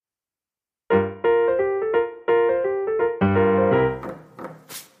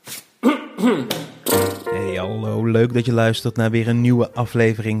Hallo, leuk dat je luistert naar weer een nieuwe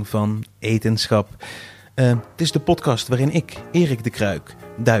aflevering van Etenschap. Het is de podcast waarin ik, Erik de Kruik,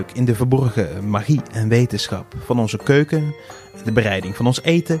 duik in de verborgen magie en wetenschap van onze keuken, de bereiding van ons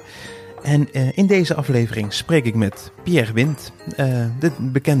eten. En in deze aflevering spreek ik met Pierre Wind, de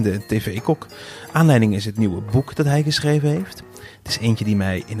bekende tv-kok. Aanleiding is het nieuwe boek dat hij geschreven heeft. Het is eentje die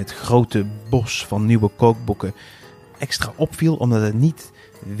mij in het grote bos van nieuwe kookboeken extra opviel, omdat het niet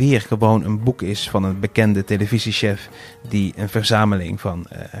weer gewoon een boek is van een bekende televisiechef die een verzameling van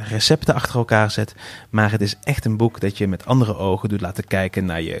recepten achter elkaar zet. Maar het is echt een boek dat je met andere ogen doet laten kijken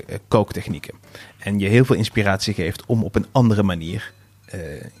naar je kooktechnieken. En je heel veel inspiratie geeft om op een andere manier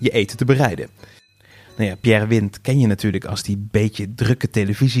je eten te bereiden. Nou ja, Pierre Wind ken je natuurlijk als die beetje drukke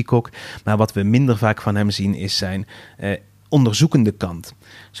televisiekok. Maar wat we minder vaak van hem zien is zijn onderzoekende kant.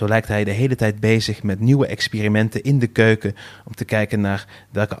 Zo lijkt hij de hele tijd bezig met nieuwe experimenten in de keuken om te kijken naar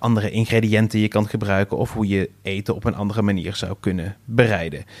welke andere ingrediënten je kan gebruiken of hoe je eten op een andere manier zou kunnen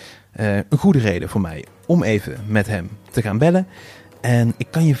bereiden. Een goede reden voor mij om even met hem te gaan bellen. En ik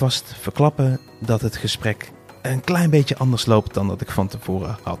kan je vast verklappen dat het gesprek een klein beetje anders loopt dan dat ik van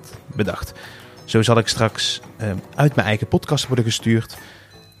tevoren had bedacht. Zo zal ik straks uit mijn eigen podcast worden gestuurd,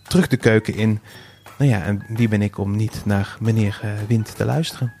 terug de keuken in. Nou ja, en wie ben ik om niet naar meneer Wind te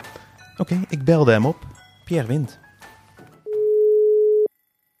luisteren? Oké, ik belde hem op. Pierre Wind.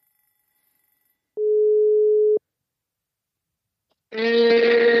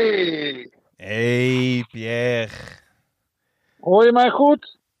 Hey Pierre. Hoor je mij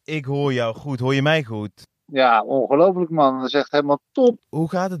goed? Ik hoor jou goed. Hoor je mij goed? Ja, ongelooflijk man. Dat is echt helemaal top. Hoe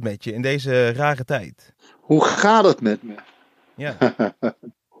gaat het met je in deze rare tijd? Hoe gaat het met me? Ja.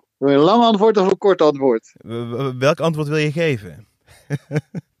 Wil je een lang antwoord of een kort antwoord? Welk antwoord wil je geven?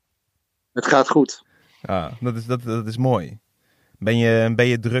 Het gaat goed. Ah, dat is mooi. Ben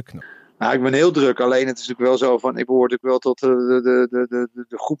je druk nog? Nou, ik ben heel druk. Alleen het is natuurlijk wel zo van, ik behoor natuurlijk wel tot de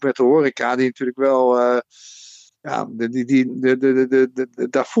groep met de horeca. Die natuurlijk wel,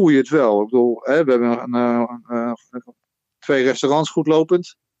 daar voel je het wel. Ik bedoel, we hebben 2 restaurants goed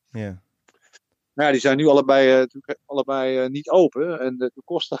lopend. Ja. Nou ja, die zijn nu allebei niet open. En de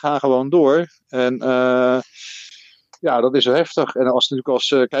kosten gaan gewoon door. En ja, dat is heftig. En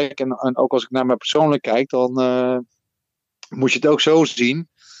kijk, en ook als ik naar mij persoonlijk kijk, dan moet je het ook zo zien.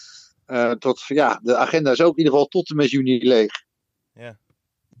 De agenda is ook in ieder geval tot en met juni leeg. Ja.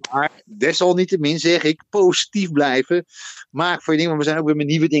 Maar desalniettemin zeg ik, positief blijven. Maak voor je dingen, want we zijn ook weer met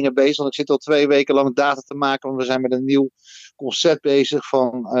nieuwe dingen bezig. Want ik zit al 2 weken lang data te maken, want we zijn met een nieuw concept bezig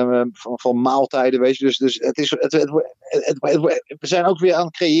van maaltijden, weet je. Dus we zijn ook weer aan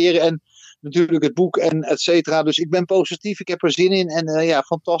het creëren en natuurlijk het boek en et cetera. Dus ik ben positief, ik heb er zin in en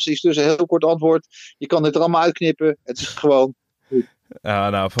fantastisch. Dus een heel kort antwoord, je kan dit er allemaal uitknippen. Het is gewoon goed.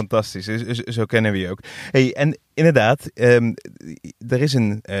 Ah, nou, fantastisch. Zo kennen we je ook. Hey, en inderdaad, er is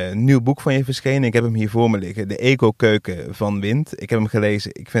een nieuw boek van je verschenen. Ik heb hem hier voor me liggen. De Eco-keuken van Wind. Ik heb hem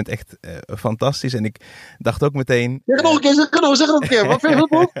gelezen. Ik vind het echt fantastisch. En ik dacht ook meteen... Zeg het nog een keer. Wat vind je van het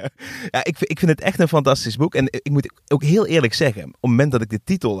boek? Ja, ik vind het echt een fantastisch boek. En ik moet ook heel eerlijk zeggen, op het moment dat ik de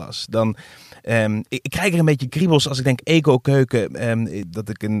titel las, dan... Ik krijg er een beetje kriebels als ik denk eco-keuken, dat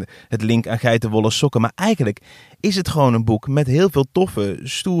ik het link aan geitenwolle sokken. Maar eigenlijk is het gewoon een boek met heel veel toffe,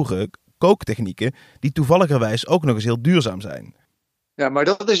 stoere kooktechnieken die toevalligerwijs ook nog eens heel duurzaam zijn. Ja, maar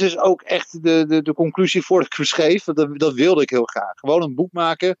dat is dus ook echt de conclusie voordat ik verschreef. Dat wilde ik heel graag. Gewoon een boek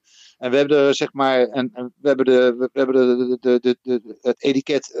maken. En we hebben zeg maar, het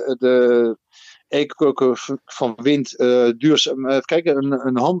etiket, de Eco-keuken van Wind, duurzaam. Kijk,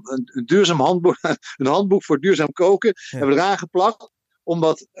 een duurzaam handboek, een handboek voor duurzaam koken, hebben we eraan geplakt.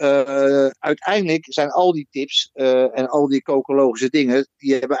 Omdat uiteindelijk zijn al die tips en al die kokologische dingen,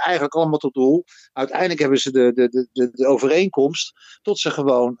 die hebben eigenlijk allemaal tot doel. Uiteindelijk hebben ze de overeenkomst tot ze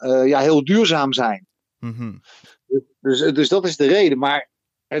gewoon heel duurzaam zijn. Mm-hmm. Dus dat is de reden. Maar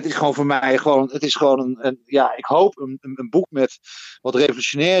het is gewoon voor mij ik hoop een boek met wat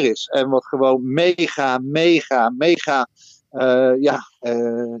revolutionair is. En wat gewoon mega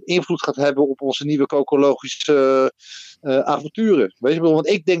invloed gaat hebben op onze nieuwe kokologische avonturen. Weet je, want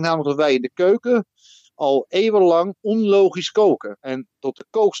ik denk namelijk dat wij in de keuken al eeuwenlang onlogisch koken. En dat de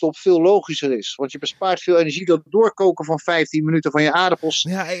kookstop veel logischer is. Want je bespaart veel energie door het doorkoken van 15 minuten van je aardappels.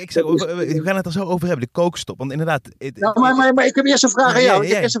 Ja, we gaan het er zo over hebben, de kookstop. Want inderdaad... Maar ik heb eerst een vraag aan jou.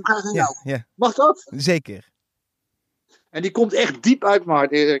 Ja. Mag dat? Zeker. En die komt echt diep uit mijn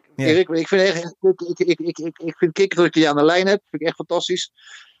hart, Erik. Ja. Erik, ik vind kikker dat je aan de lijn hebt. Vind ik echt fantastisch.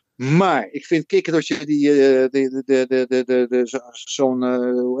 Maar ik vind kikker dat je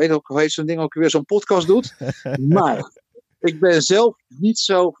hoe heet zo'n ding ook weer, zo'n podcast doet. Maar Ik ben zelf niet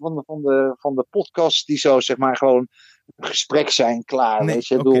zo van de podcasts die zo zeg maar gewoon een gesprek zijn klaar. Nee, Weet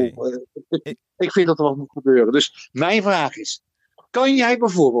je? oké. Ik vind dat er wat moet gebeuren. Dus mijn vraag is, kan jij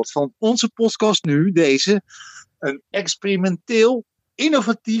bijvoorbeeld van onze podcast nu deze een experimenteel,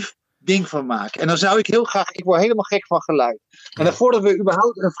 innovatief ding van maken? En dan zou ik heel graag, ik word helemaal gek van geluid. En dan voordat we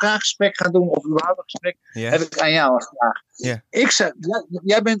überhaupt een vraaggesprek gaan doen, of überhaupt een gesprek, heb ik aan jou een vraag. Ja.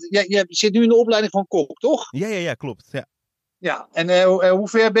 Jij zit nu in de opleiding van kok, toch? Ja, klopt. Ja. Ja, en hoe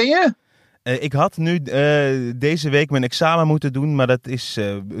ver ben je? Ik had nu deze week mijn examen moeten doen, maar dat is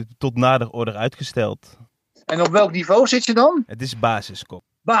tot nader order uitgesteld. En op welk niveau zit je dan? Het is basiskok.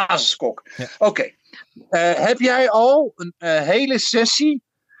 Basiskok. Ja. Oké. Heb jij al een hele sessie,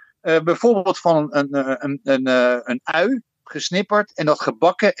 bijvoorbeeld van een ui gesnipperd en dat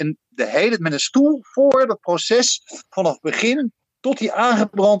gebakken en met een stoel voor het proces vanaf het begin tot die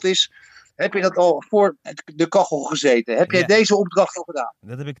aangebrand is, heb je dat al voor de kachel gezeten? Heb jij deze opdracht al gedaan?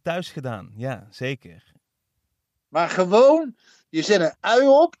 Dat heb ik thuis gedaan, ja, zeker. Maar gewoon, je zet een ui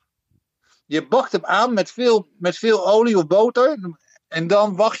op, je bakt hem aan met veel olie of boter en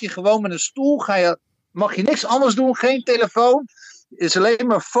dan wacht je gewoon met een stoel, mag je niks anders doen, geen telefoon, het is alleen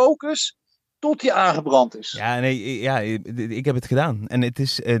maar focus tot die aangebrand is. Ja, nee, ja, ik heb het gedaan. En het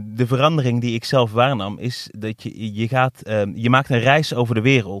is de verandering die ik zelf waarnam, is dat je maakt een reis over de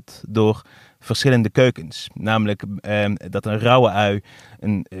wereld door verschillende keukens. Namelijk dat een rauwe ui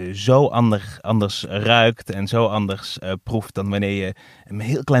zo anders ruikt en zo anders proeft dan wanneer je een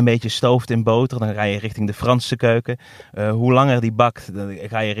heel klein beetje stooft in boter. Dan ga je richting de Franse keuken. Hoe langer die bakt, dan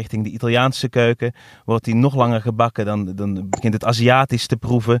ga je richting de Italiaanse keuken. Wordt die nog langer gebakken, dan begint het Aziatisch te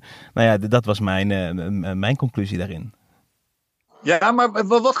proeven. Nou ja, dat was mijn conclusie daarin. Ja, maar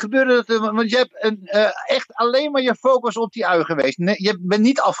wat gebeurde er? Want je hebt echt alleen maar je focus op die ui geweest. Je bent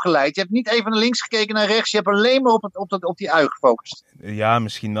niet afgeleid. Je hebt niet even naar links gekeken, naar rechts. Je hebt alleen maar op die ui gefocust. Ja,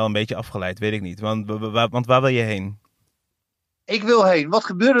 misschien wel een beetje afgeleid, weet ik niet. Want waar wil je heen? Ik wil heen. Wat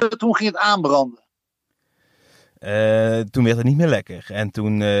gebeurde er toen ging het aanbranden? Toen werd het niet meer lekker. En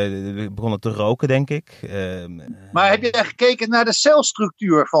toen begon het te roken, denk ik. Maar heb je gekeken naar de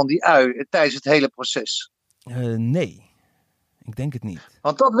celstructuur van die ui tijdens het hele proces? Nee. Ik denk het niet.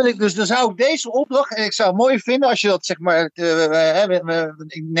 Want dat wil ik dus. Dan zou ik deze opdracht. En ik zou het mooi vinden als je dat zeg maar.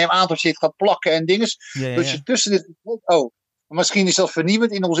 Ik neem aan dat je het gaat plakken en dingen. Ja. Dus je tussen dit. Oh, misschien is dat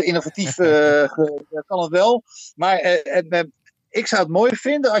vernieuwend in onze innovatief. Kan het wel. Maar ik zou het mooi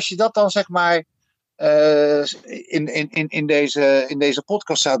vinden als je dat dan zeg maar. In deze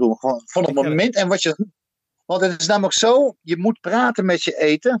podcast zou doen. Van het moment en wat je. Want het is namelijk zo. Je moet praten met je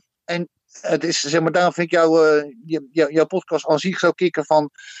eten. En het is, zeg maar, daarom vind ik jouw podcast aan zich zo kicken van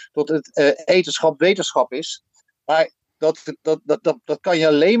dat het etenschap wetenschap is. Maar dat kan je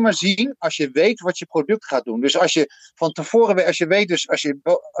alleen maar zien als je weet wat je product gaat doen. Dus als je van tevoren, als je weet, dus als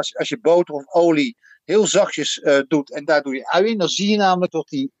je boter of olie heel zachtjes doet en daar doe je ui in, dan zie je namelijk dat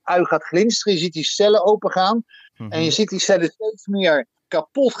die ui gaat glinsteren. Je ziet die cellen open gaan en je ziet die cellen steeds meer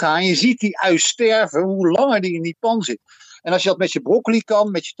kapot gaan. Je ziet die ui sterven hoe langer die in die pan zit. En als je dat met je broccoli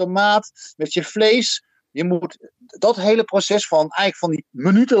kan, met je tomaat, met je vlees. Je moet dat hele proces eigenlijk van die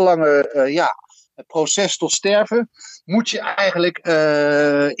minutenlange proces tot sterven, moet je eigenlijk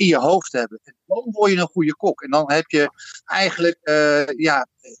in je hoofd hebben. En dan word je een goede kok. En dan heb je eigenlijk,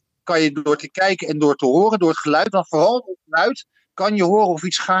 kan je door te kijken en door te horen, door het geluid, dan vooral door het geluid, kan je horen of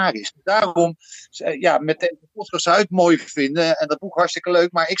iets gaar is. Daarom, met deze podcast zou ik het mooi vinden. En dat boek hartstikke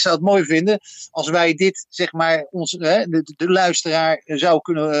leuk. Maar ik zou het mooi vinden als wij dit, zeg maar, de luisteraar zou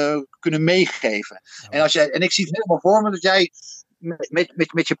kunnen meegeven. En ik zie het helemaal voor me dat jij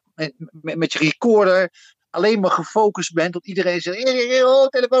met je recorder alleen maar gefocust bent. Dat iedereen zegt,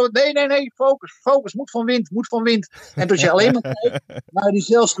 telefoon. Nee, focus. Moet van wind. En dat je alleen maar kijkt naar die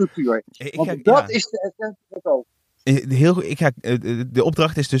celstructuur. Dat is de essentie ook. De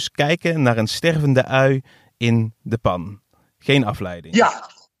opdracht is dus kijken naar een stervende ui in de pan. Geen afleiding.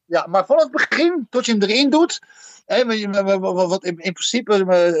 Ja, maar van het begin tot je hem erin doet. Wat in principe,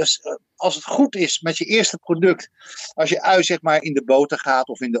 als het goed is met je eerste product. Als je ui zeg maar in de boter gaat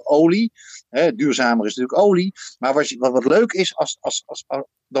of in de olie. Duurzamer is natuurlijk olie. Maar wat leuk is,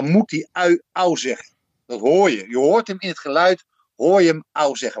 dan moet die ui au zeggen. Dat hoor je. Je hoort hem in het geluid. Hoor je hem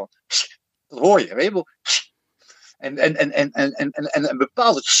au zeggen. Dat hoor je. Weet je wel. En een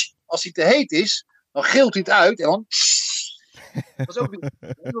bepaalde, als hij te heet is, dan gilt hij het uit en dan. Dat is ook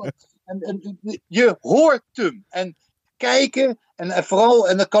en je hoort hem. En kijken, en vooral,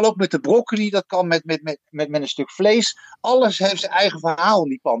 en dat kan ook met de broccoli, dat kan met een stuk vlees. Alles heeft zijn eigen verhaal in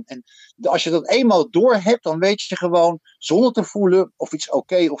die pan. En als je dat eenmaal door hebt, dan weet je gewoon, zonder te voelen of iets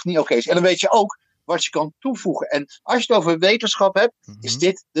oké of niet oké is. En dan weet je ook, wat je kan toevoegen. En als je het over wetenschap hebt, is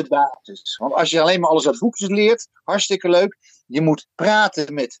dit de basis. Want als je alleen maar alles uit boekjes leert, hartstikke leuk. Je moet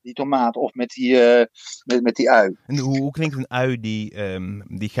praten met die tomaat of met die ui. En hoe klinkt een ui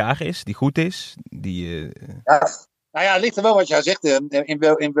die gaar is, die goed is? Ja, nou ja, het ligt er wel wat jij zegt. In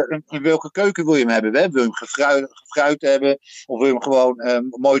welke keuken wil je hem hebben? Hè? Wil je hem gefruit hebben? Of wil je hem gewoon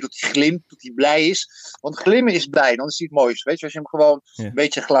mooi tot hij glimt, tot hij blij is? Want glimmen is blij, dan is hij het mooiste. Weet je, als je hem gewoon een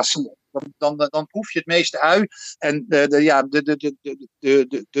beetje glaseert, dan proef je het meeste ui. En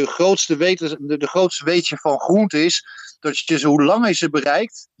de grootste weetje van groente is dat je ze, hoe langer je ze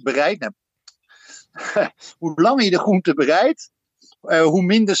bereidt, hoe langer je de groente bereidt, hoe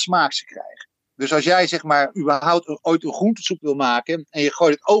minder smaak ze krijgen. Dus als jij zeg maar überhaupt ooit een groentesoep wil maken en je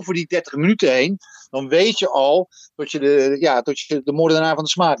gooit het over die 30 minuten heen, dan weet je al dat je de moordenaar van de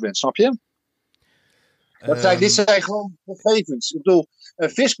smaak bent, snap je? Dit zijn gewoon gegevens. Ik bedoel,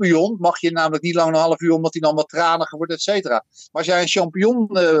 visbouillon mag je namelijk niet langer dan een half uur, omdat hij dan wat traniger wordt, et cetera. Maar als jij een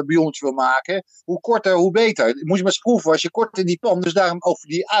champignonbouillonnetje wil maken, hoe korter, hoe beter. Moet je maar eens proeven, als je kort in die pan, dus daarom over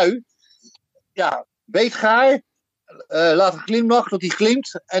die ui, ja, beetgaar, laat het glimlachen tot hij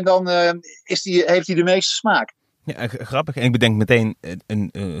glimt en dan heeft hij de meeste smaak. Ja, grappig. En ik bedenk meteen,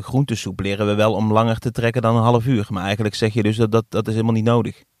 een groentesoep leren we wel om langer te trekken dan een half uur. Maar eigenlijk zeg je dus dat is helemaal niet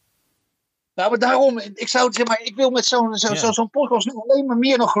nodig. Nou, maar daarom, ik wil met zo'n podcast nu alleen maar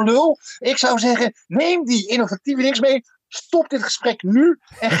meer dan gelul. Ik zou zeggen, neem die innovatieve niks mee. Stop dit gesprek nu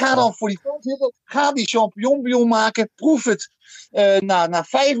en ga dan voor die pan zitten. Ga die champignonbouillon maken. Proef het na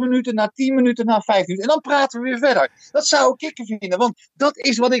 5 minuten, na 10 minuten, na 5 minuten. En dan praten we weer verder. Dat zou ik vinden. Want dat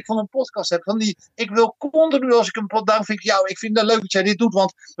is wat ik van een podcast heb. Ik wil continu als ik een podcast vind. Ik vind het leuk dat jij dit doet.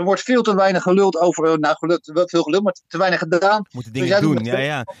 Want er wordt veel te weinig geluld over. Wel veel geluld, maar te weinig gedaan. Moeten dingen doen.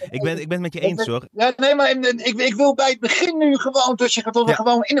 Ja. Ik ben het met je eens hoor. Ja, nee, maar ik wil bij het begin nu gewoon. Dat je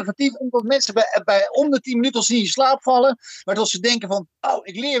gewoon innovatief. Omdat mensen bij om de 10 minuten als ze in slaap vallen. Maar dat ze denken van,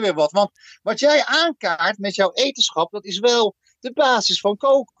 ik leer weer wat. Want wat jij aankaart met jouw etenschap, dat is wel de basis van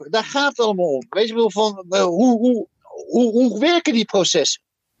koken. Daar gaat het allemaal om. Weet je wel van, hoe werken die processen?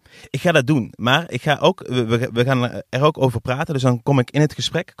 Ik ga dat doen, maar ik ga ook, we gaan er ook over praten. Dus dan kom ik in het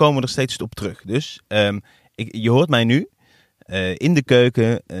gesprek, komen we er steeds op terug. Dus je hoort mij nu in de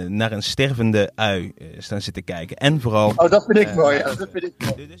keuken naar een stervende ui staan zitten kijken. En vooral... Oh, dat vind ik mooi. Ja, dat vind ik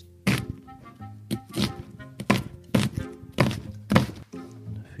mooi. Dus,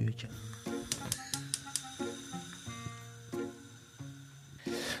 vuurtje.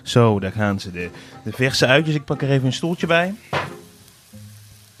 Zo, daar gaan ze. De verse uitjes. Ik pak er even een stoeltje bij.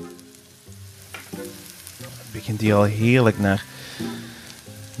 Begint hij al heerlijk naar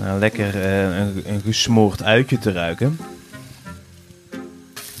lekker een gesmoord uitje te ruiken.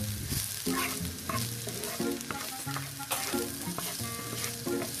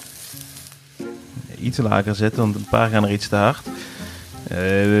 Iets lager zetten, want een paar gaan er iets te hard.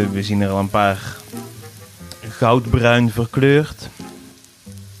 We zien er al een paar goudbruin verkleurd.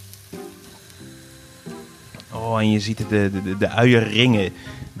 Oh, en je ziet de uienringen,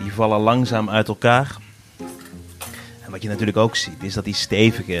 die vallen langzaam uit elkaar. En wat je natuurlijk ook ziet, is dat die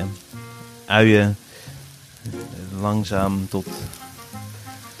stevige uien langzaam tot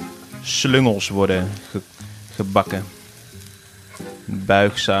slungels worden gebakken.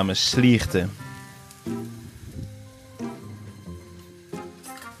 Buigzame slierten.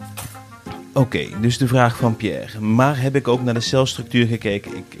 Oké, dus de vraag van Pierre. Maar heb ik ook naar de celstructuur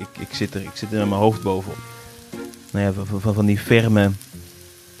gekeken? Ik zit er met mijn hoofd bovenop. Nou ja, van die ferme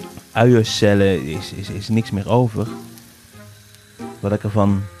uiencellen is niks meer over. Wat ik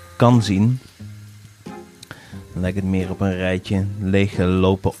ervan kan zien, dan lijkt het meer op een rijtje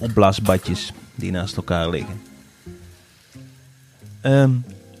leeggelopen opblaasbadjes die naast elkaar liggen.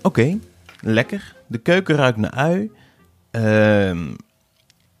 Oké, lekker. De keuken ruikt naar ui.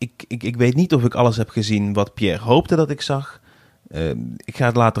 Ik weet niet of ik alles heb gezien wat Pierre hoopte dat ik zag. Ik ga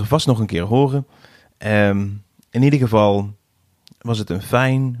het later vast nog een keer horen. In ieder geval was het een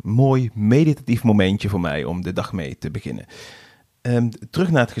fijn, mooi, meditatief momentje voor mij om de dag mee te beginnen.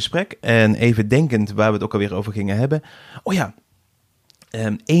 Terug naar het gesprek en even denkend waar we het ook alweer over gingen hebben. Oh ja,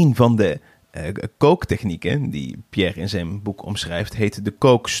 een van de kooktechnieken die Pierre in zijn boek omschrijft heet de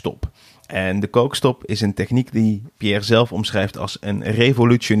kookstop. En de kookstop is een techniek die Pierre zelf omschrijft als een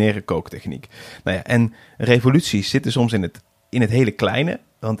revolutionaire kooktechniek. Nou ja, en revoluties zitten soms in het hele kleine.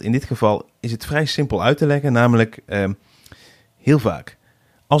 Want in dit geval is het vrij simpel uit te leggen. Namelijk heel vaak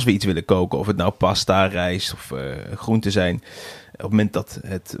als we iets willen koken, of het nou pasta, rijst of groenten zijn. Op het moment dat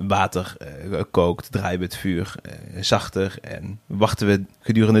het water kookt, draaien we het vuur zachter en wachten we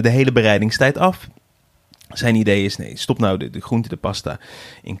gedurende de hele bereidingstijd af. Zijn idee is, nee, stop nou de groente, de pasta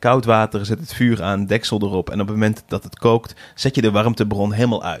in koud water, zet het vuur aan, deksel erop en op het moment dat het kookt, zet je de warmtebron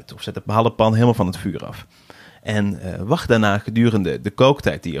helemaal uit. Of zet de pan helemaal van het vuur af. En wacht daarna gedurende de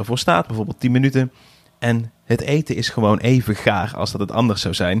kooktijd die ervoor staat, bijvoorbeeld 10 minuten. En het eten is gewoon even gaar als dat het anders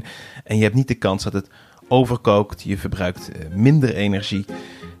zou zijn. En je hebt niet de kans dat het overkookt, je verbruikt minder energie.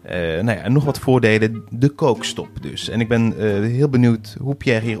 En nog wat voordelen, de kookstop dus. En ik ben heel benieuwd hoe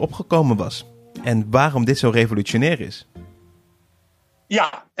Pierre hier opgekomen was. En waarom dit zo revolutionair is.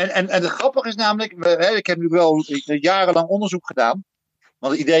 Ja, en het grappige is namelijk, ik heb nu wel jarenlang onderzoek gedaan.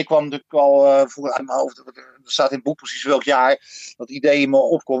 Want het idee kwam natuurlijk al vroeger uit mijn hoofd. Er staat in het boek precies welk jaar dat idee in me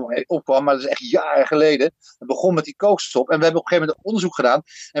opkwam. Maar dat is echt jaren geleden. Het begon met die kookstop. En we hebben op een gegeven moment onderzoek gedaan.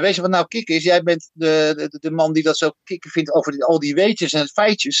 En weet je wat nou kick is? Jij bent de man die dat zo kicken vindt over al die weetjes en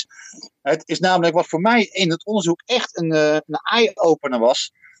feitjes. Het is namelijk wat voor mij in het onderzoek echt een eye-opener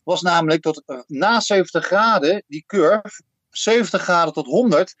was namelijk dat na 70 graden, die curve, 70 graden tot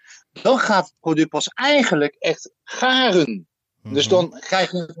 100, dan gaat het product pas eigenlijk echt garen. Dus dan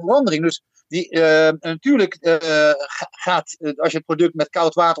krijg je een verandering. Dus natuurlijk gaat, als je het product met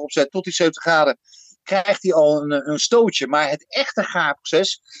koud water opzet tot die 70 graden, krijgt hij al een stootje. Maar het echte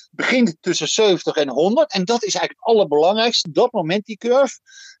gaarproces begint tussen 70 en 100. En dat is eigenlijk het allerbelangrijkste, dat moment, die curve.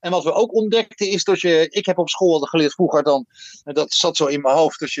 En wat we ook ontdekten is dat ik heb op school geleerd vroeger dan, dat zat zo in mijn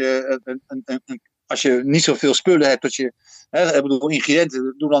hoofd, als je niet zoveel spullen hebt, dat je, ik bedoel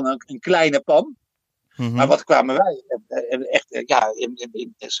ingrediënten, doe dan een kleine pan. Mm-hmm. Maar wat kwamen wij? Echt,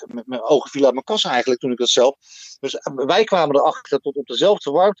 met mijn ogen viel uit mijn kast eigenlijk toen ik dat zelf. Dus wij kwamen erachter tot op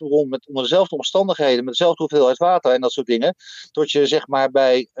dezelfde warmtebron, onder dezelfde omstandigheden, met dezelfde hoeveelheid water en dat soort dingen. Tot je zeg maar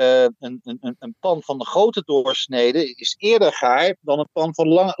bij een pan van de grote doorsnede is eerder gaar dan een pan van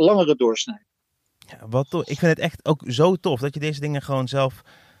langere doorsnede. Ja, wat tof. Ik vind het echt ook zo tof dat je deze dingen gewoon zelf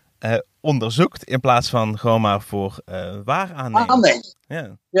onderzoekt in plaats van gewoon maar voor waar aanneemt.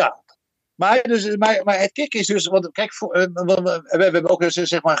 Ja. Maar het kick is dus, want kijk, we hebben ook eens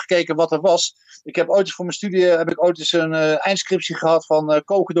zeg maar gekeken wat er was. Ik heb ooit voor mijn studie eens een eindscriptie gehad van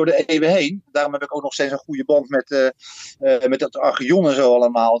koken door de eeuwen heen. Daarom heb ik ook nog steeds een goede band met dat archeon en zo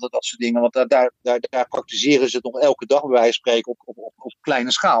allemaal, dat soort dingen. Want daar praktiseren ze het nog elke dag bij wijze van spreken op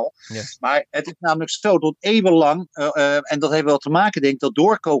kleine schaal. Ja. Maar het is namelijk zo dat eeuwenlang, en dat heeft wel te maken denk ik, dat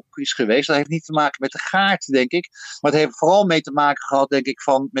doorkoken is geweest. Dat heeft niet te maken met de gaart denk ik, maar het heeft vooral mee te maken gehad denk ik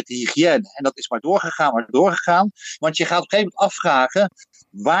met de hygiëne. En dat is maar doorgegaan. Want je gaat op een gegeven moment afvragen,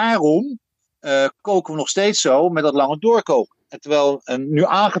 waarom koken we nog steeds zo met dat lange doorkoken? En terwijl nu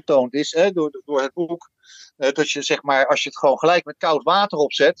aangetoond is door het boek, dat je zeg maar, als je het gewoon gelijk met koud water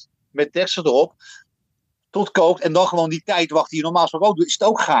opzet, met deksel erop, tot kookt en dan gewoon die tijd wacht die je normaal gesproken ook doet, is het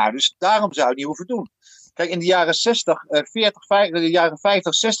ook gaar. Dus daarom zou je het niet hoeven doen. Kijk, in de jaren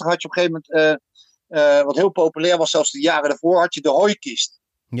 50, 60 had je op een gegeven moment, wat heel populair was, zelfs de jaren daarvoor, had je de hooikist.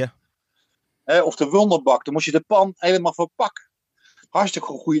 Ja. Of de wonderbak, dan moest je de pan helemaal verpakken. Hartstikke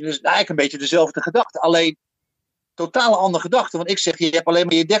goed. Dus eigenlijk een beetje dezelfde gedachte. Alleen totaal andere gedachte. Want ik zeg, je hebt alleen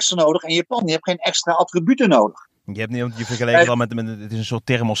maar je deksel nodig en je pan. Je hebt geen extra attributen nodig. Je vergelijkt al met het is een soort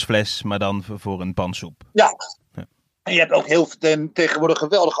thermosfles, maar dan voor een pansoep. Ja. En je hebt ook heel veel tegenwoordig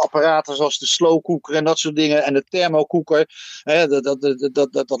geweldige apparaten zoals de slowcooker en dat soort dingen. En de thermokoeker.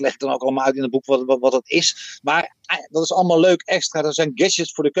 Dat leg ik dan ook allemaal uit in het boek wat dat is. Maar dat is allemaal leuk extra. Dat zijn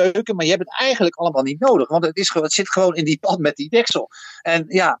gadgets voor de keuken. Maar je hebt het eigenlijk allemaal niet nodig. Want het zit gewoon in die pan met die deksel. En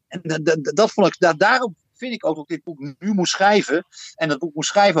ja, dat vond ik. Daarom vind ik ook dat ik dit boek nu moet schrijven. En dat boek moet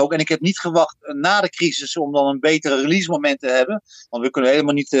schrijven ook. En ik heb niet gewacht na de crisis om dan een betere release moment te hebben. Want we kunnen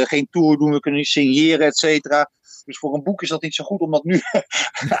helemaal niet geen tour doen. We kunnen niet signeren, et cetera. Dus voor een boek is dat niet zo goed om dat nu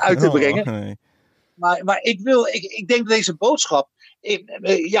uit te brengen. Nee. Maar ik denk dat deze boodschap.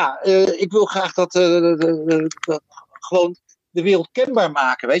 Ik wil graag dat gewoon de wereld kenbaar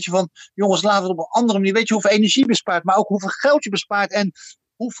maken. Weet je, van jongens, laten we het op een andere manier. Weet je hoeveel energie bespaart, maar ook hoeveel geld je bespaart. En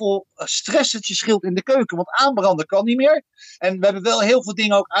hoeveel stress het je scheelt in de keuken. Want aanbranden kan niet meer. En we hebben wel heel veel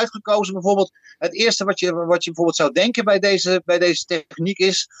dingen ook uitgekozen. Bijvoorbeeld het eerste wat je bijvoorbeeld zou denken bij deze techniek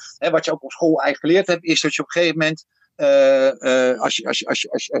is. Wat je ook op school eigenlijk geleerd hebt. Is dat je op een gegeven moment.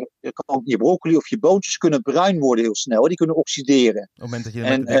 Je broccoli of je boontjes kunnen bruin worden heel snel. Die kunnen oxideren. Op het moment dat je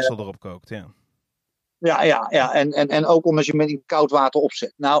met de deksel erop kookt, ja. Ja. En ook omdat je met in koud water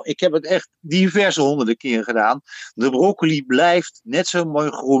opzet. Nou, ik heb het echt diverse honderden keren gedaan. De broccoli blijft net zo mooi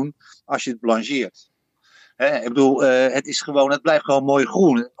groen als je het blancheert. Ik bedoel, het blijft gewoon mooi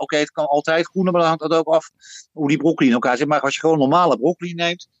groen. Oké, het kan altijd groener, maar dan hangt het ook af hoe die broccoli in elkaar zit. Maar als je gewoon normale broccoli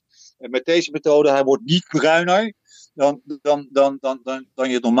neemt, met deze methode, hij wordt niet bruiner dan je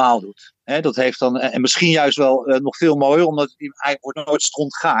het normaal doet. Dat heeft dan, en misschien juist wel nog veel mooier, omdat hij wordt nooit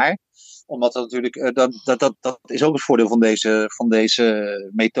strontgaar. Omdat dat natuurlijk, dat is ook het voordeel van deze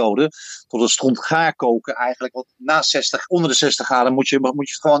methode. Tot het stond gaar koken eigenlijk. Want onder de 60 graden moet je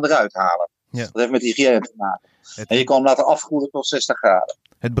het gewoon eruit halen. Ja. Dat heeft met hygiëne te maken. En je kan hem laten afkoelen tot 60 graden.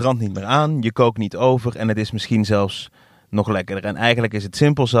 Het brandt niet meer aan, je kookt niet over en het is misschien zelfs nog lekkerder. En eigenlijk is het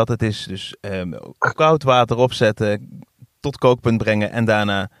simpel zat. Het is dus koud water opzetten, tot kookpunt brengen en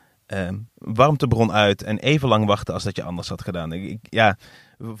daarna warmtebron uit en even lang wachten als dat je anders had gedaan.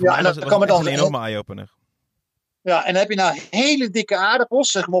 Voor mij en was dan kan het het echt een enorme eye-opener. Ja, en dan heb je nou hele dikke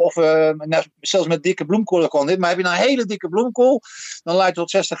aardappels, zeg maar, of zelfs met dikke bloemkool kan dit, maar heb je nou hele dikke bloemkool, dan laat je tot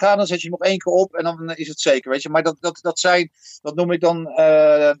 60 graden, dan zet je hem nog 1 keer op en dan is het zeker, weet je. Maar dat noem ik dan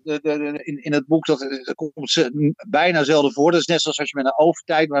in het boek, dat komt bijna zelden voor. Dat is net zoals als je met een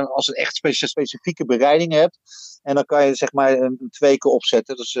overtijd, maar als je echt specifieke bereiding hebt, en dan kan je zeg maar 2 keer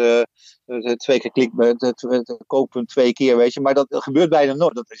opzetten, dus 2 keer het kookpunt 2 keer, weet je. Maar dat gebeurt bijna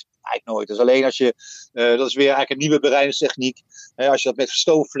nooit, dat is eigenlijk nooit. Dus alleen als je, dat is weer eigenlijk een nieuwe bereidingstechniek. Als je dat met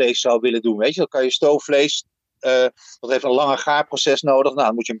stoofvlees zou willen doen, weet je, dan kan je stoofvlees, dat heeft een langer gaarproces nodig. Nou,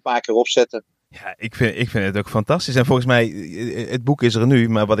 dan moet je een paar keer opzetten. Ja, ik vind het ook fantastisch. En volgens mij, het boek is er nu,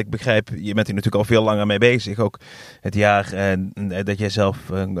 maar wat ik begrijp, je bent hier natuurlijk al veel langer mee bezig. Ook het jaar dat jij zelf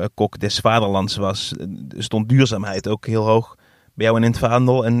kok des vaderlands was, stond duurzaamheid ook heel hoog bij jou in het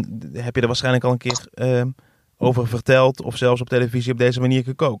vaandel. En heb je er waarschijnlijk al een keer over verteld of zelfs op televisie op deze manier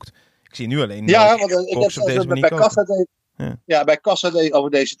gekookt? Ik zie nu alleen koks op deze manier koken. Bij Kassa deed ik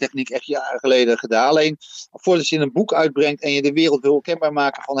over deze techniek echt jaren geleden gedaan. Alleen voordat je een boek uitbrengt en je de wereld wil kenbaar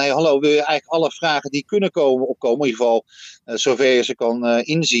maken van hallo, wil je eigenlijk alle vragen die kunnen opkomen, in ieder geval zover je ze kan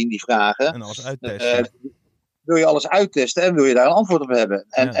inzien, die vragen. En alles uittesten. Wil je alles uittesten en wil je daar een antwoord op hebben.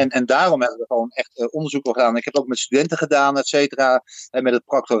 En daarom hebben we gewoon echt onderzoek al gedaan. Ik heb het ook met studenten gedaan, et cetera. En met het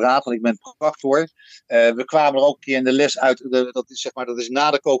proctoraat, want ik ben proctor. We kwamen er ook een keer in de les uit. Dat is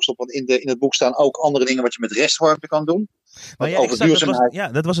na de kookstop. Want in het boek staan ook andere dingen wat je met restwarmte kan doen.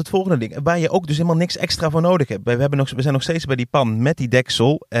 Dat was het volgende ding. Waar je ook dus helemaal niks extra voor nodig hebt. We zijn nog steeds bij die pan met die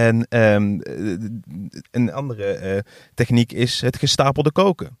deksel. En een andere techniek is het gestapelde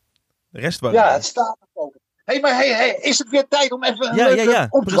koken. Restwarmte. Ja, het stapelde koken. Maar is het weer tijd om even Ja,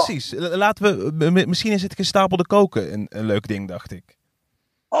 precies. Laten we, misschien is het gestapelde koken een leuk ding, dacht ik.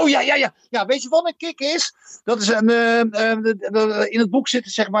 Oh ja. Ja, weet je wat een kick is? Dat is in het boek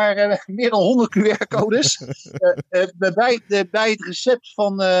zitten zeg maar meer dan 100 QR-codes. Bij het recept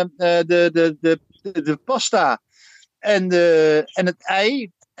van de pasta en het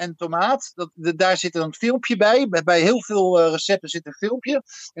ei en tomaat. Daar zit een filmpje bij. Bij heel veel recepten zit een filmpje.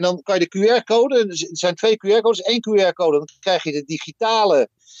 En dan kan je de QR-code, er zijn 2 QR-codes. 1 QR-code, dan krijg je de digitale,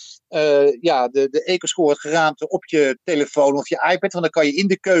 de EcoScore geraamte op je telefoon of je iPad. Want dan kan je in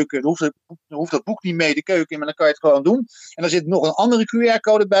de keuken, dan hoeft dat boek niet mee de keuken in, maar dan kan je het gewoon doen. En dan zit nog een andere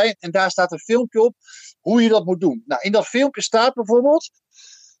QR-code bij. En daar staat een filmpje op hoe je dat moet doen. Nou, in dat filmpje staat bijvoorbeeld,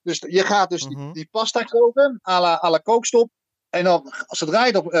 dus je gaat dus die pasta koken, à la kookstop. En dan, zodra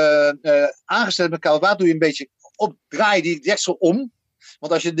je dat aangesteld met koud water, doe je een beetje draai je die deksel om.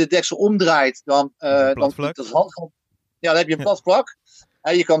 Want als je de deksel omdraait, dan heb je een plat vlak.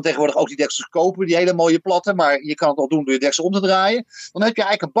 En je kan tegenwoordig ook die deksels kopen, die hele mooie platte. Maar je kan het al doen door je deksel om te draaien. Dan heb je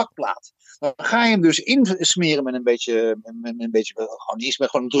eigenlijk een bakplaat. Dan ga je hem dus insmeren met een beetje gewoon niet eens met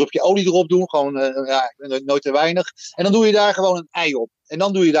gewoon een drupje olie erop doen. Gewoon, nooit te weinig. En dan doe je daar gewoon een ei op. En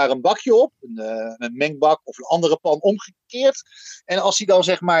dan doe je daar een bakje op, een mengbak of een andere pan omgekeerd. En als dan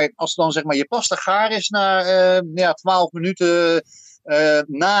zeg maar je pasta gaar is na 12 minuten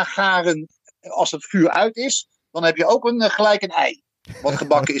nagaren, als het vuur uit is, dan heb je ook gelijk een ei. Wat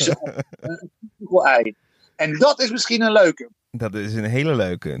gebakken is, een ei. En dat is misschien een leuke. Dat is een hele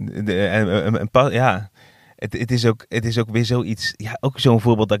leuke. Het is ook weer zoiets, ook zo'n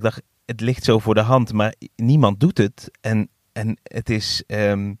voorbeeld dat ik dacht, het ligt zo voor de hand, maar niemand doet het. En het is,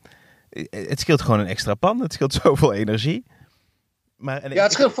 het scheelt gewoon een extra pan. Het scheelt zoveel energie.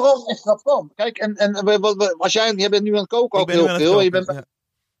 Het scheelt vooral een extra pan. Kijk, als jij bent nu aan het koken ook heel veel. En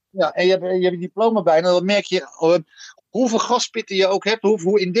je hebt je diploma bijna, dan merk je hoeveel gaspitten je ook hebt,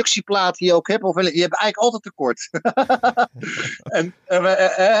 hoeveel inductieplaten je ook hebt. Of je hebt eigenlijk altijd tekort.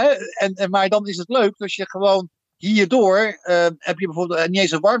 Maar dan is het leuk als je gewoon hierdoor heb je bijvoorbeeld niet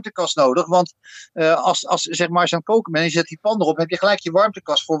eens een warmtekast nodig. Want als zeg maar, als je aan het koken bent en je zet die pan erop, heb je gelijk je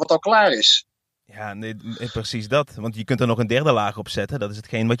warmtekast voor wat al klaar is. Ja, nee, precies dat. Want je kunt er nog een derde laag op zetten. Dat is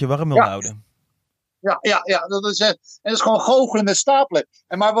hetgeen wat je warm wil houden. Ja, dat is gewoon goochelen met stapelen.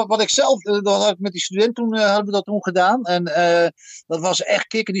 Maar wat ik zelf, met die student hadden we dat toen gedaan. En dat was echt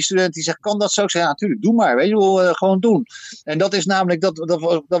kicken, die student die zegt, kan dat zo? Ik zei, ja, natuurlijk, doe maar, weet je wel, gewoon doen. En dat is namelijk, dat was op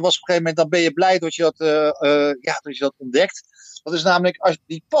een gegeven moment, dan ben je blij dat je dat ontdekt. Dat is namelijk,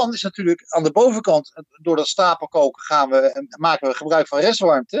 die pan is natuurlijk aan de bovenkant, door dat stapelkoken maken we gebruik van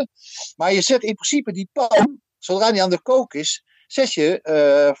restwarmte. Maar je zet in principe die pan, zodra die aan de kook is, zet je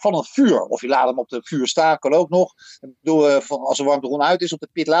van het vuur. Of je laat hem op de vuur staan, kan ook nog. Als de warmte uit is, op de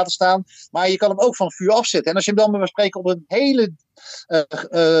pit laten staan. Maar je kan hem ook van het vuur afzetten. En als je hem dan bij spreken op een hele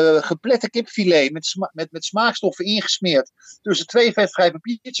geplette kipfilet met smaakstoffen ingesmeerd tussen 2 vetvrij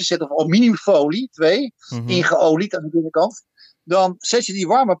papiertjes zet, of aluminiumfolie, 2, ingeolied aan de binnenkant. Dan zet je die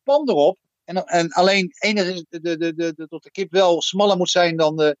warme pan erop. En alleen enige dat de kip wel smaller moet zijn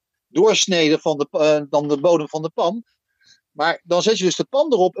dan de doorsnede dan de bodem van de pan. Maar dan zet je dus de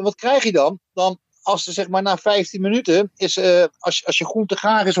pan erop. En wat krijg je dan? Dan als er zeg maar na 15 minuten is, als je groente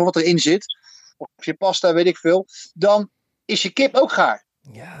gaar is of wat erin zit, of je pasta, weet ik veel, dan is je kip ook gaar.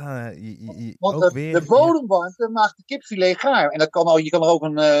 Ja, Want ook weer, de bodemwarmte maakt de kipfilet gaar. En je kan er ook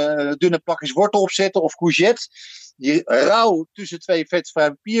een dunne plakjes wortel op zetten of courgette. Die rauw tussen 2 vetvrij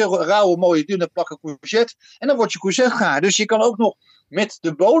papier, rauwe mooie dunne plakken courgette. En dan wordt je courgette gaar. Dus je kan ook nog met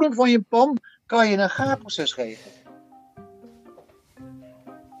de bodem van je pan kan je een gaarproces geven.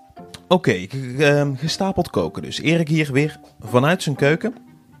 Oké, gestapeld koken dus. Erik hier weer vanuit zijn keuken.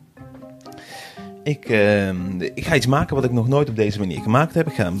 Ik ga iets maken wat ik nog nooit op deze manier gemaakt heb.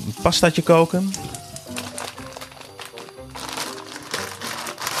 Ik ga een pastaatje koken.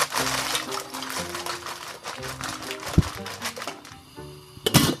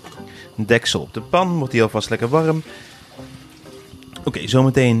 Een deksel op de pan, wordt die alvast lekker warm. Oké,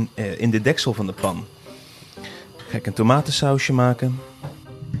 zometeen in de deksel van de pan ga ik een tomatensausje maken.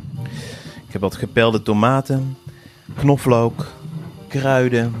 Ik heb wat gepelde tomaten, knoflook,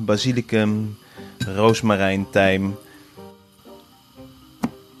 kruiden, basilicum, roosmarijn, tijm.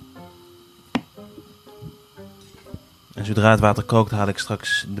 En zodra het water kookt haal ik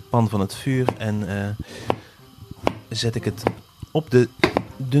straks de pan van het vuur en zet ik het op de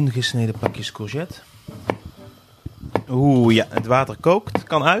dun gesneden plakjes courgette. Oeh ja, het water kookt,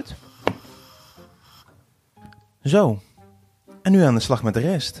 kan uit. Zo, en nu aan de slag met de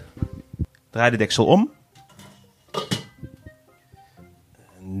rest. Draai de deksel om.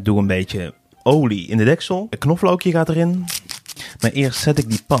 Doe een beetje olie in de deksel. Een knoflookje gaat erin. Maar eerst zet ik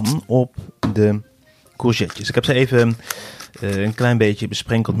die pan op de courgettes. Ik heb ze even een klein beetje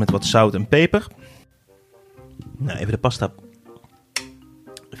besprenkeld met wat zout en peper. Nou, even de pasta.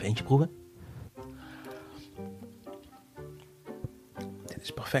 Even eentje proeven. Dit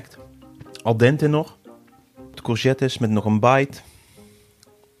is perfect. Al dente nog. De courgettes met nog een bite.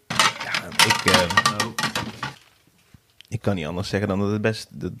 Ik kan niet anders zeggen dan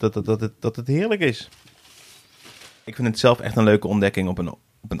dat het heerlijk is. Ik vind het zelf echt een leuke ontdekking op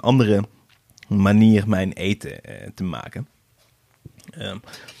een andere manier mijn eten te maken.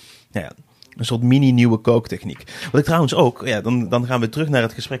 Een soort mini nieuwe kooktechniek. Wat ik trouwens ook, dan gaan we terug naar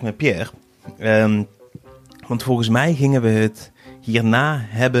het gesprek met Pierre. Want volgens mij gingen we het hierna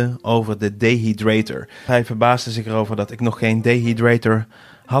hebben over de dehydrator. Hij verbaasde zich erover dat ik nog geen dehydrator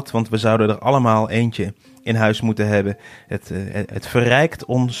had, want we zouden er allemaal eentje in huis moeten hebben. Het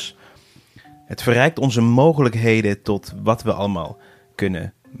verrijkt onze mogelijkheden tot wat we allemaal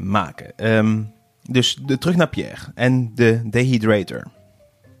kunnen maken. Dus terug naar Pierre en de dehydrator.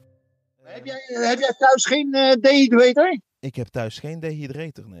 Heb jij thuis geen dehydrator? Ik heb thuis geen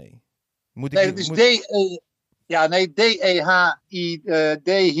dehydrator, nee. Dat is DEHI,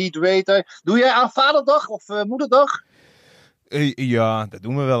 dehydrator. Doe jij aan Vaderdag of Moederdag? Ja, dat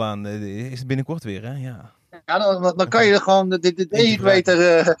doen we wel aan. Is het binnenkort weer, hè? Ja. Ja, dan kan je er gewoon de dehydrator...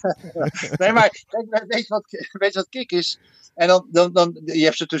 Nee, maar kijk, weet je wat kick is? En dan je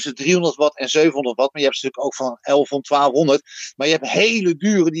hebt ze tussen 300 watt en 700 watt, maar je hebt ze natuurlijk ook van 1100, 1200. Maar je hebt hele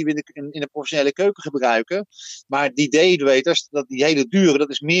dure die we in de professionele keuken gebruiken. Maar die dehydrators, die hele dure, dat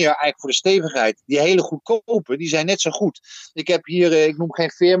is meer eigenlijk voor de stevigheid. Die hele goedkope, die zijn net zo goed. Ik heb hier, ik noem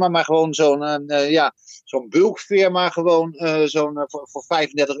geen firma, maar gewoon zo'n bulkfirma, gewoon voor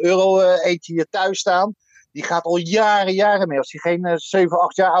 35 euro eentje hier thuis staan. Die gaat al jaren mee. Als die geen 7,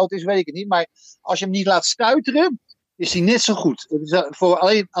 8 jaar oud is, weet ik het niet. Maar als je hem niet laat stuiteren, is die net zo goed.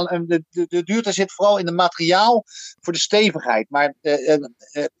 De duurte zit vooral in het materiaal voor de stevigheid. Maar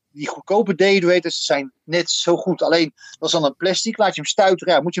die goedkope dehydrators zijn net zo goed. Alleen, dat is dan een plastic. Laat je hem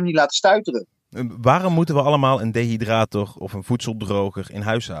stuiteren. Ja, moet je hem niet laten stuiteren. Waarom moeten we allemaal een dehydrator of een voedseldroger in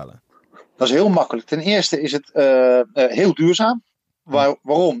huis halen? Dat is heel makkelijk. Ten eerste is het heel duurzaam.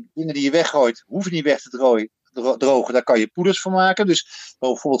 Waarom? Dingen die je weggooit, hoeven niet weg te drogen, daar kan je poeders van maken. Dus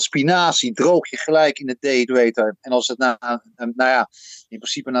bijvoorbeeld spinazie droog je gelijk in de dehydrator. En als het in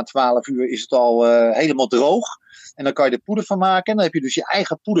principe na 12 uur is het al helemaal droog. En dan kan je er poeder van maken. En dan heb je dus je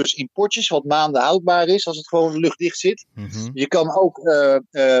eigen poeders in potjes, wat maanden houdbaar is als het gewoon luchtdicht zit. Mm-hmm. Je kan ook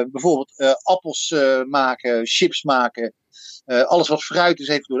bijvoorbeeld appels maken, chips maken. Alles wat fruit is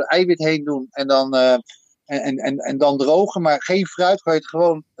even door de eiwit heen doen. En dan, en dan drogen. Maar geen fruit, kan je het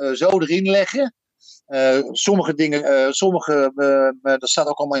gewoon zo erin leggen. Sommige dingen, dat staat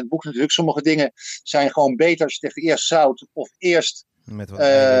ook allemaal in het boek natuurlijk. Sommige dingen zijn gewoon beter als je het even eerst zout of eerst... Met wat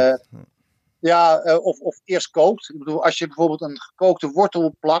of eerst kookt. Ik bedoel, als je bijvoorbeeld een gekookte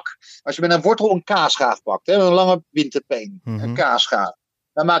wortelplak... Als je met een wortel een kaasschaaf pakt, een lange winterpeen, een kaasschaaf.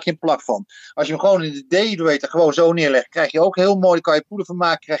 Daar maak je een plak van. Als je hem gewoon in de dehydrator gewoon zo neerlegt, krijg je ook heel mooi, kan je poeder van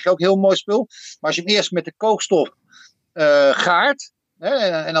maken, krijg je ook heel mooi spul. Maar als je hem eerst met de kookstof gaart,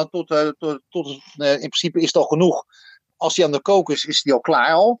 en dan tot in principe is het al genoeg. Als hij aan de kook is hij al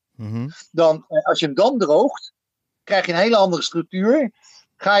klaar al. Mm-hmm. Dan, als je hem dan droogt, krijg je een hele andere structuur.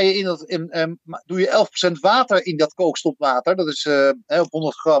 Ga je doe je 11% water in dat kookstopwater. Dat is op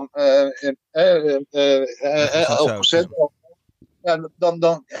 100 gram 11%. Ja,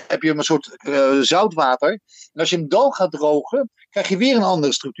 dan heb je een soort zoutwater. En als je hem dan gaat drogen, krijg je weer een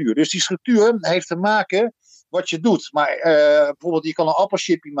andere structuur. Dus die structuur heeft te maken wat je doet. Maar bijvoorbeeld, je kan een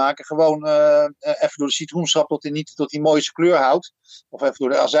appelchipje maken. Gewoon even door de citroensap tot hij mooiste kleur houdt. Of even door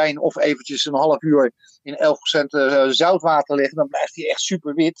de azijn. Of eventjes een half uur in 11% zoutwater leggen. Dan blijft hij echt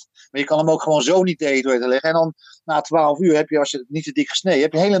super wit. Maar je kan hem ook gewoon zo niet dehydraten leggen. En dan na 12 uur heb je, als je het niet te dik gesneden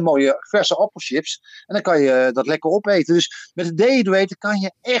hebt, hele mooie verse appelchips. En dan kan je dat lekker opeten. Dus met het dehydraten kan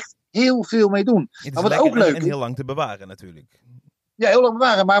je echt heel veel mee doen. Maar wat ook leuk is. En heel lang te bewaren natuurlijk. Ja, heel lang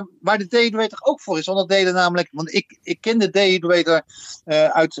bewaren. Maar waar de dehydrator ook voor is. Want dat deden namelijk. Want ik ken de dehydrator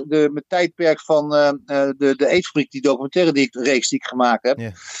uit mijn tijdperk van de eetfabriek, die documentaire reeks die ik gemaakt heb.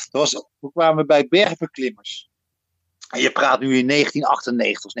 Yeah. We kwamen bij bergbeklimmers. En je praat nu in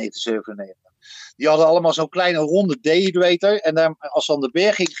 1998 of 1997. Die hadden allemaal zo'n kleine ronde dehydrator. En als ze aan de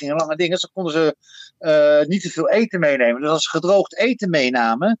berg gingen lange dingen, dan konden ze niet te veel eten meenemen. Dus als ze gedroogd eten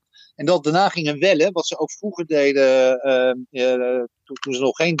meenamen. En dat daarna gingen wellen, wat ze ook vroeger deden, toen ze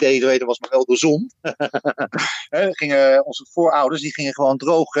nog geen dehydrator was, maar wel de zon. Gingen onze voorouders, die gingen gewoon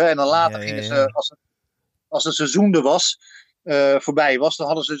drogen. En dan later gingen ze, als het seizoen er was, voorbij was, dan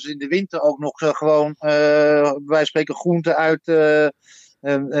hadden ze dus in de winter ook nog gewoon, bij wijze van spreken, groenten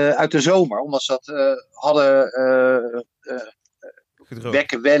uit de zomer. Omdat ze dat hadden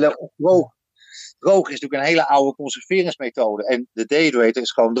wekken, wellen of drogen. Droog is natuurlijk een hele oude conserveringsmethode. En de dehydrator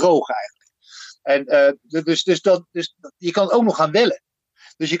is gewoon droog eigenlijk. En dus je kan het ook nog gaan wellen.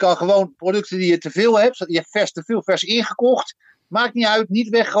 Dus je kan gewoon producten die je te veel hebt, je hebt te veel vers ingekocht. Maakt niet uit, niet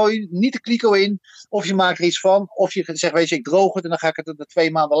weggooien, niet de kliko in. Of je maakt er iets van. Of je zegt, weet je, ik droog het en dan ga ik het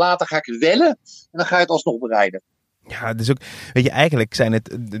 2 maanden later ga ik het wellen. En dan ga je het alsnog bereiden. Ja, dus ook, weet je, eigenlijk zijn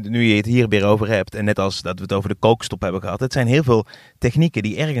het, nu je het hier weer over hebt, en net als dat we het over de kookstop hebben gehad, het zijn heel veel technieken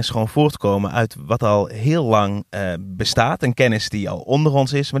die ergens gewoon voortkomen uit wat al heel lang bestaat, een kennis die al onder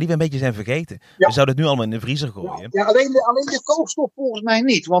ons is, maar die we een beetje zijn vergeten. Ja. We zouden het nu allemaal in de vriezer gooien. Ja, alleen de kookstop volgens mij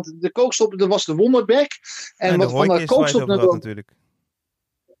niet, want de kookstop, dat was de Wonderbek. En wat van de kookstop natuurlijk.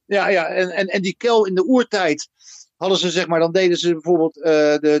 Ja, en die kel in de oertijd hadden ze, zeg maar, dan deden ze bijvoorbeeld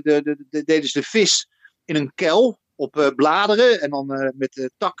deden ze de vis in een kel op bladeren en dan met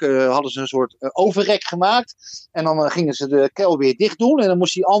de takken hadden ze een soort overrek gemaakt en dan gingen ze de kel weer dicht doen en dan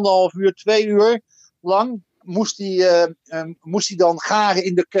moest hij 1,5 uur, 2 uur lang moest hij dan garen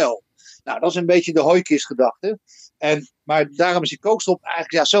in de kel. Nou, dat is een beetje de hooikistgedachte. Maar daarom is die kookstop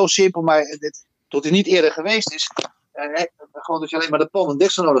eigenlijk zo simpel, maar tot hij niet eerder geweest is, gewoon dat je alleen maar de pan en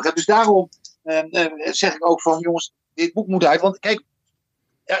deksel nodig hebt. Dus daarom zeg ik ook van, jongens, dit boek moet uit, want kijk,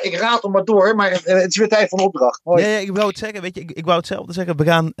 ja, ik raad hem maar door, maar het is weer tijd voor een opdracht. Ja, ik wou het zeggen, weet je, ik wou hetzelfde zeggen.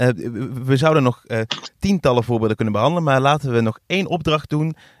 We zouden nog tientallen voorbeelden kunnen behandelen, maar laten we nog 1 opdracht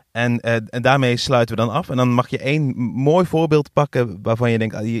doen en daarmee sluiten we dan af. En dan mag je 1 mooi voorbeeld pakken waarvan je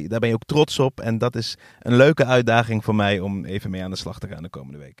denkt, daar ben je ook trots op. En dat is een leuke uitdaging voor mij om even mee aan de slag te gaan de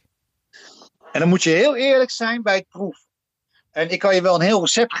komende week. En dan moet je heel eerlijk zijn bij het proeven. En ik kan je wel een heel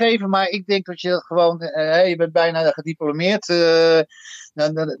recept geven, maar ik denk dat je dat gewoon, je bent bijna gediplomeerd,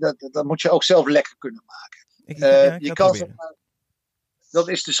 dat moet je ook zelf lekker kunnen maken. Je kan, dat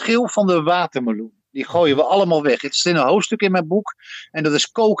is de schil van de watermeloen. Die gooien we allemaal weg. Het is in een hoofdstuk in mijn boek en dat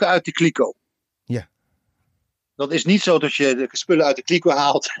is koken uit de kliko. Ja. Dat is niet zo dat je de spullen uit de kliko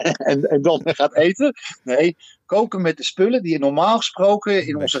haalt en dan gaat eten. Nee, koken met de spullen die normaal gesproken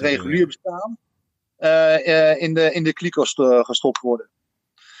in onze regulier bestaan. In de kliko's gestopt worden.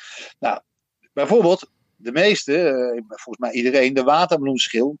 Nou, bijvoorbeeld, de meeste, volgens mij iedereen, de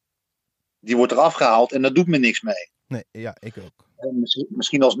watermeloenschil, die wordt eraf gehaald en daar doet men niks mee. Nee, ja, ik ook.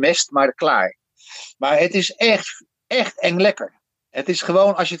 Misschien als mest, maar klaar. Maar het is echt eng lekker. Het is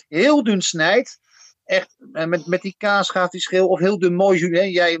gewoon, als je het heel dun snijdt, echt met die kaas gaat die schil, of heel dun mooi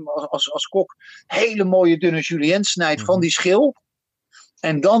julienne, jij als kok, hele mooie dunne julienne snijdt van die schil.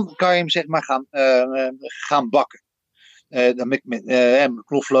 En dan kan je hem zeg maar gaan bakken. Met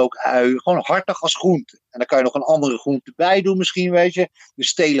knoflook, ui, gewoon hartig als groente. En dan kan je nog een andere groente bij doen misschien, weet je. De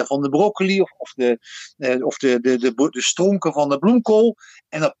stelen van de broccoli of de stronken van de bloemkool.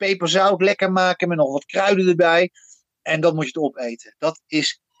 En dan peperzout lekker maken met nog wat kruiden erbij. En dan moet je het opeten. Dat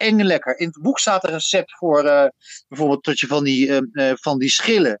is eng lekker. In het boek staat een recept voor bijvoorbeeld dat je van die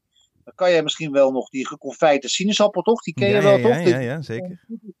schillen. Dan kan je misschien wel nog die geconfijte sinaasappel, toch? Die ken je wel, toch? Ja, zeker.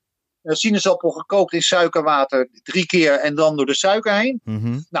 Sinaasappel gekookt in suikerwater 3 keer en dan door de suiker heen.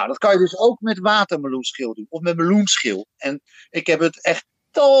 Mm-hmm. Nou, dat kan je dus ook met watermeloenschil doen. Of met meloenschil. En ik heb het echt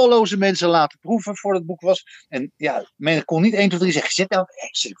talloze mensen laten proeven voordat het boek was. En ja, men kon niet 1, 2, 3 zeggen.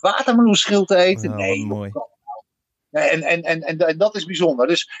 Zit watermeloenschil te eten? Oh, nee. Mooi. En dat is bijzonder.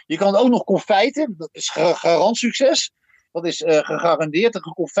 Dus je kan ook nog confijten. Dat is garant succes. Dat is gegarandeerd. Een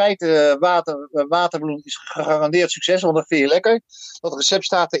geconfijte watermeloen is gegarandeerd succes. Want dat vind je lekker. Dat recept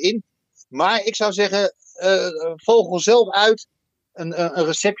staat erin. Maar ik zou zeggen, vogel zelf uit een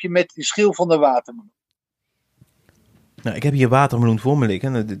receptje met de schil van de watermeloen. Nou, ik heb hier watermeloen voor me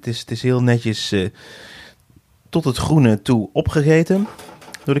liggen. Het is heel netjes tot het groene toe opgegeten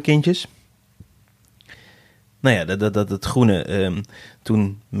door de kindjes. Nou ja, dat groene,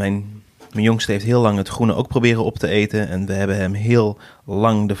 toen mijn jongste heeft heel lang het groene ook proberen op te eten. En we hebben hem heel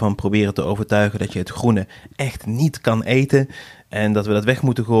lang ervan proberen te overtuigen dat je het groene echt niet kan eten. En dat we dat weg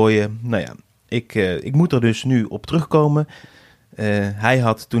moeten gooien. Nou ja, ik moet er dus nu op terugkomen. Hij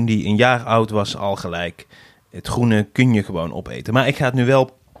had toen hij 1 jaar oud was al gelijk. Het groene kun je gewoon opeten. Maar ik ga het nu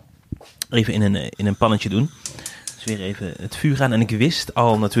wel even in een pannetje doen. Dus weer even het vuur aan. En ik wist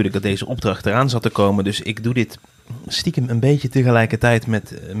al natuurlijk dat deze opdracht eraan zat te komen. Dus ik doe dit stiekem een beetje tegelijkertijd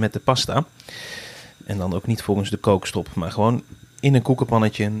met de pasta. En dan ook niet volgens de kookstop. Maar gewoon in een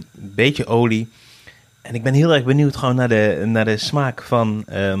koekenpannetje. Een beetje olie. En ik ben heel erg benieuwd gewoon naar de smaak van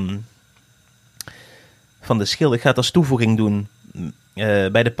de schil. Ik ga het als toevoeging doen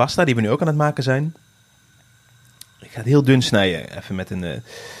bij de pasta die we nu ook aan het maken zijn. Ik ga het heel dun snijden. Even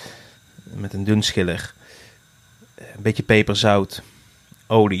met een dun schiller. Een beetje peper, zout,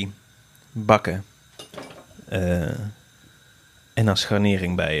 olie, bakken. En als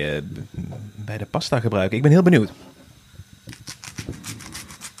garnering bij de pasta gebruiken. Ik ben heel benieuwd.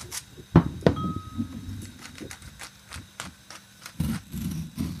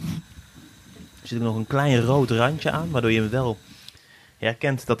 Er zit ook nog een klein rood randje aan, waardoor je wel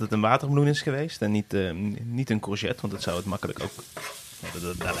herkent dat het een watermeloen is geweest. En niet een courgette, want dat zou het makkelijk ook...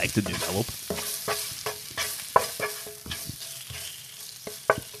 Ja, daar lijkt het nu wel op.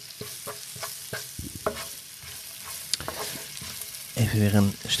 Even weer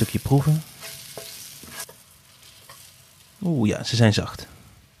een stukje proeven. Oeh ja, ze zijn zacht.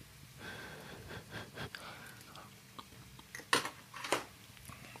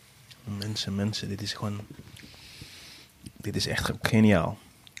 Mensen, dit is echt geniaal.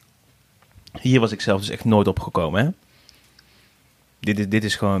 Hier was ik zelf dus echt nooit opgekomen, hè. Dit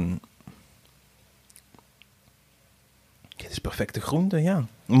is gewoon... Dit is perfecte groente, ja.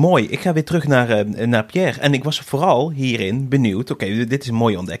 Mooi, ik ga weer terug naar Pierre. En ik was vooral hierin benieuwd. Oké, dit is een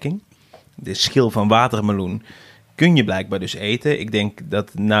mooie ontdekking. De schil van watermeloen kun je blijkbaar dus eten. Ik denk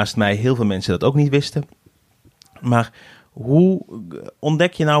dat naast mij heel veel mensen dat ook niet wisten. Maar hoe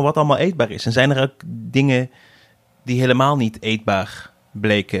ontdek je nou wat allemaal eetbaar is? En zijn er ook dingen die helemaal niet eetbaar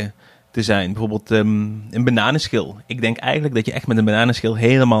bleken te zijn? Bijvoorbeeld een bananenschil. Ik denk eigenlijk dat je echt met een bananenschil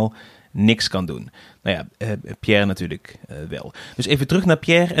helemaal niks kan doen. Nou ja, Pierre natuurlijk wel. Dus even terug naar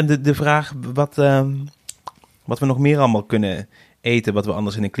Pierre en de vraag wat we nog meer allemaal kunnen eten, wat we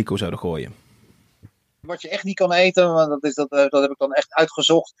anders in een kliko zouden gooien. Wat je echt niet kan eten, want dat heb ik dan echt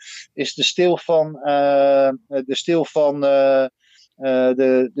uitgezocht, is de steel van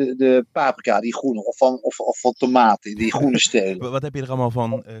de paprika, die groene, of van tomaten, die groene stelen. Wat heb je er allemaal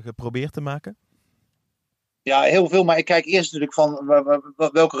van geprobeerd te maken? Ja, heel veel, maar ik kijk eerst natuurlijk van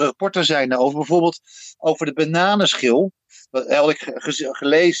welke rapporten zijn er over. Bijvoorbeeld over de bananenschil. Dat had ik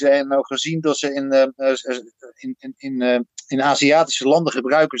gelezen en ook gezien dat ze in Aziatische landen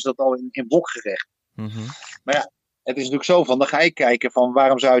gebruiken ze dat al in wokgerecht. Mm-hmm. Maar ja, het is natuurlijk zo van, dan ga je kijken van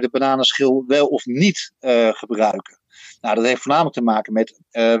waarom zou je de bananenschil wel of niet gebruiken. Nou, dat heeft voornamelijk te maken met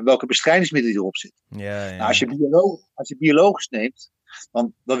welke bestrijdingsmiddelen erop zitten. Ja. Nou, als je biologisch neemt,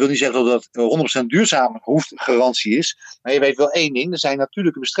 Want dat wil niet zeggen dat het 100% duurzaam garantie is. Maar je weet wel één ding, er zijn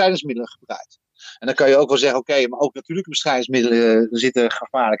natuurlijke bestrijdingsmiddelen gebruikt. En dan kan je ook wel zeggen, oké, maar ook natuurlijke bestrijdingsmiddelen, er zitten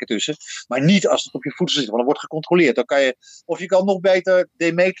gevaarlijke tussen. Maar niet als het op je voedsel zit, want dan wordt gecontroleerd. Dan kan je, of je kan nog beter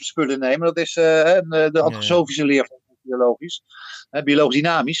Demeter-spullen nemen, dat is de antroposofische leer van biologisch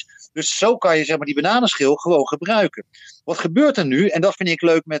dynamisch. Dus zo kan je zeg maar die bananenschil gewoon gebruiken. Wat gebeurt er nu, en dat vind ik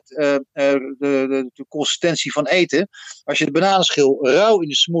leuk met de consistentie van eten. Als je de bananenschil rauw in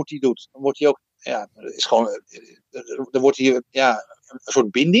de smoothie doet, dan wordt die ook, dan wordt die een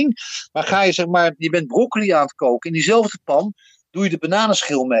soort binding. Maar ga je zeg maar, je bent broccoli aan het koken, in diezelfde pan doe je de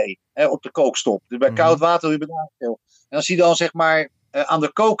bananenschil mee op de kookstop. Dus bij koud water doe je bananenschil. En als die dan zeg maar aan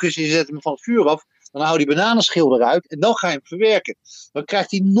de kook is en je zet hem van het vuur af, dan hou je die bananenschil eruit en dan ga je hem verwerken. Dan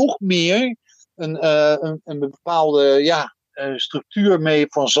krijgt hij nog meer een bepaalde structuur mee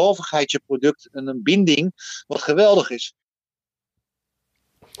van zalvigheid je product en een binding wat geweldig is.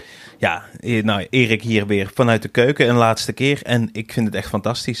 Ja, nou Erik hier weer vanuit de keuken een laatste keer en ik vind het echt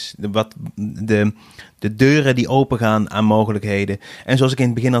fantastisch. De deuren die opengaan aan mogelijkheden. En zoals ik in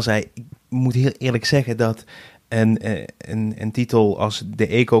het begin al zei, ik moet heel eerlijk zeggen dat een titel als de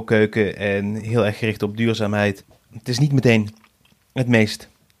eco-keuken en heel erg gericht op duurzaamheid, het is niet meteen het meest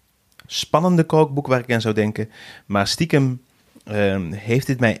spannende kookboek waar ik aan zou denken, maar stiekem heeft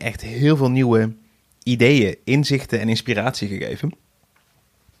dit mij echt heel veel nieuwe ideeën, inzichten en inspiratie gegeven.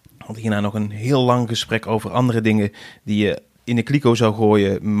 Ik had hierna nog een heel lang gesprek over andere dingen die je in de kliko zou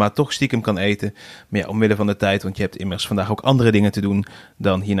gooien, maar toch stiekem kan eten. Maar ja, omwille van de tijd, want je hebt immers vandaag ook andere dingen te doen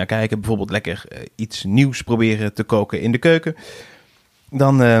dan hier naar kijken. Bijvoorbeeld lekker iets nieuws proberen te koken in de keuken.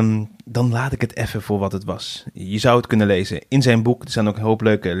 Dan laat ik het even voor wat het was. Je zou het kunnen lezen in zijn boek. Er staan ook een hoop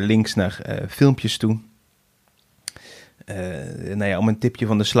leuke links naar filmpjes toe. Om een tipje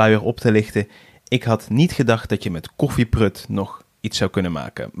van de sluier op te lichten. Ik had niet gedacht dat je met koffieprut nog iets zou kunnen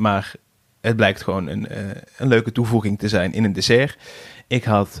maken. Maar het blijkt gewoon een leuke toevoeging te zijn in een dessert. Ik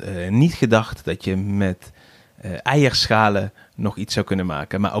had niet gedacht dat je met eierschalen nog iets zou kunnen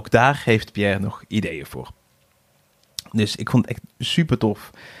maken. Maar ook daar heeft Pierre nog ideeën voor. Dus ik vond het echt super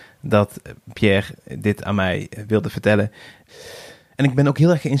tof dat Pierre dit aan mij wilde vertellen. En ik ben ook heel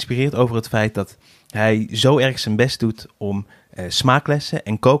erg geïnspireerd over het feit dat hij zo erg zijn best doet om smaaklessen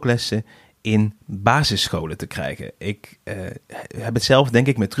en kooklessen in basisscholen te krijgen. Ik heb het zelf, denk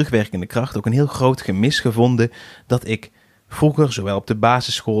ik, met terugwerkende kracht ook een heel groot gemis gevonden dat ik vroeger, zowel op de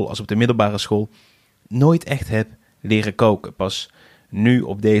basisschool als op de middelbare school, nooit echt heb leren koken. Pas nu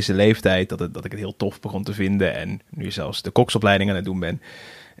op deze leeftijd, dat ik het heel tof begon te vinden en nu zelfs de koksopleiding aan het doen ben,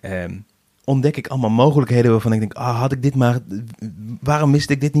 ontdek ik allemaal mogelijkheden waarvan ik denk, had ik dit maar, waarom wist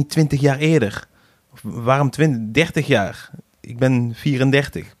ik dit niet 20 jaar eerder? Of waarom 30 jaar? Ik ben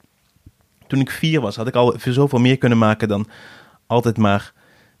 34. Toen ik 4 was, had ik al zoveel meer kunnen maken dan altijd maar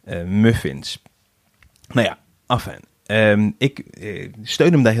muffins. Nou ja, afijn. Ik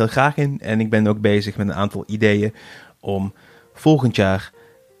steun hem daar heel graag in. En ik ben ook bezig met een aantal ideeën om volgend jaar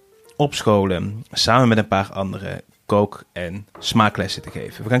op scholen samen met een paar andere kook- en smaaklessen te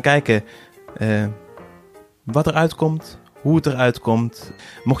geven. We gaan kijken wat eruit komt, hoe het eruit komt.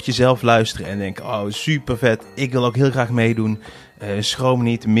 Mocht je zelf luisteren en denken, super vet, ik wil ook heel graag meedoen. Schroom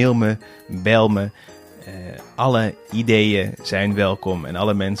niet, mail me, bel me. Alle ideeën zijn welkom en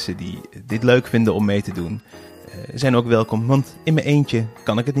alle mensen die dit leuk vinden om mee te doen zijn ook welkom, want in mijn eentje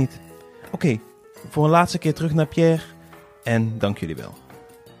kan ik het niet. Oké, voor een laatste keer terug naar Pierre en dank jullie wel.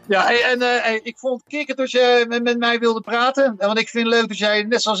 Ja, en ik vond het kikker dat je met mij wilde praten. Want ik vind het leuk dat jij,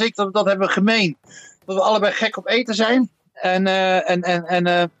 net zoals ik, dat hebben we gemeen. Dat we allebei gek op eten zijn. En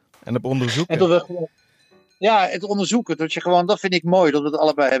op onderzoeken. En dat we gewoon, het onderzoeken. Dat vind ik mooi, dat we het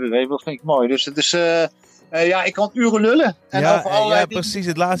allebei hebben. Weet je, dat vind ik mooi. Dus het is, ik kan uren lullen. En over allerlei dingen. Precies.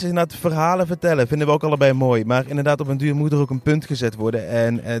 Het laatste is inderdaad verhalen vertellen. Vinden we ook allebei mooi. Maar inderdaad, op een duur moet er ook een punt gezet worden.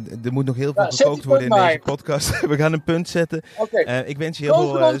 En er moet nog heel veel gekookt worden in deze podcast. We gaan een punt zetten. Okay. Ik wens je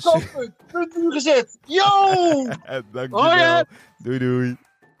heel veel... Punt nu gezet. Yo! Dankjewel. Doei doei.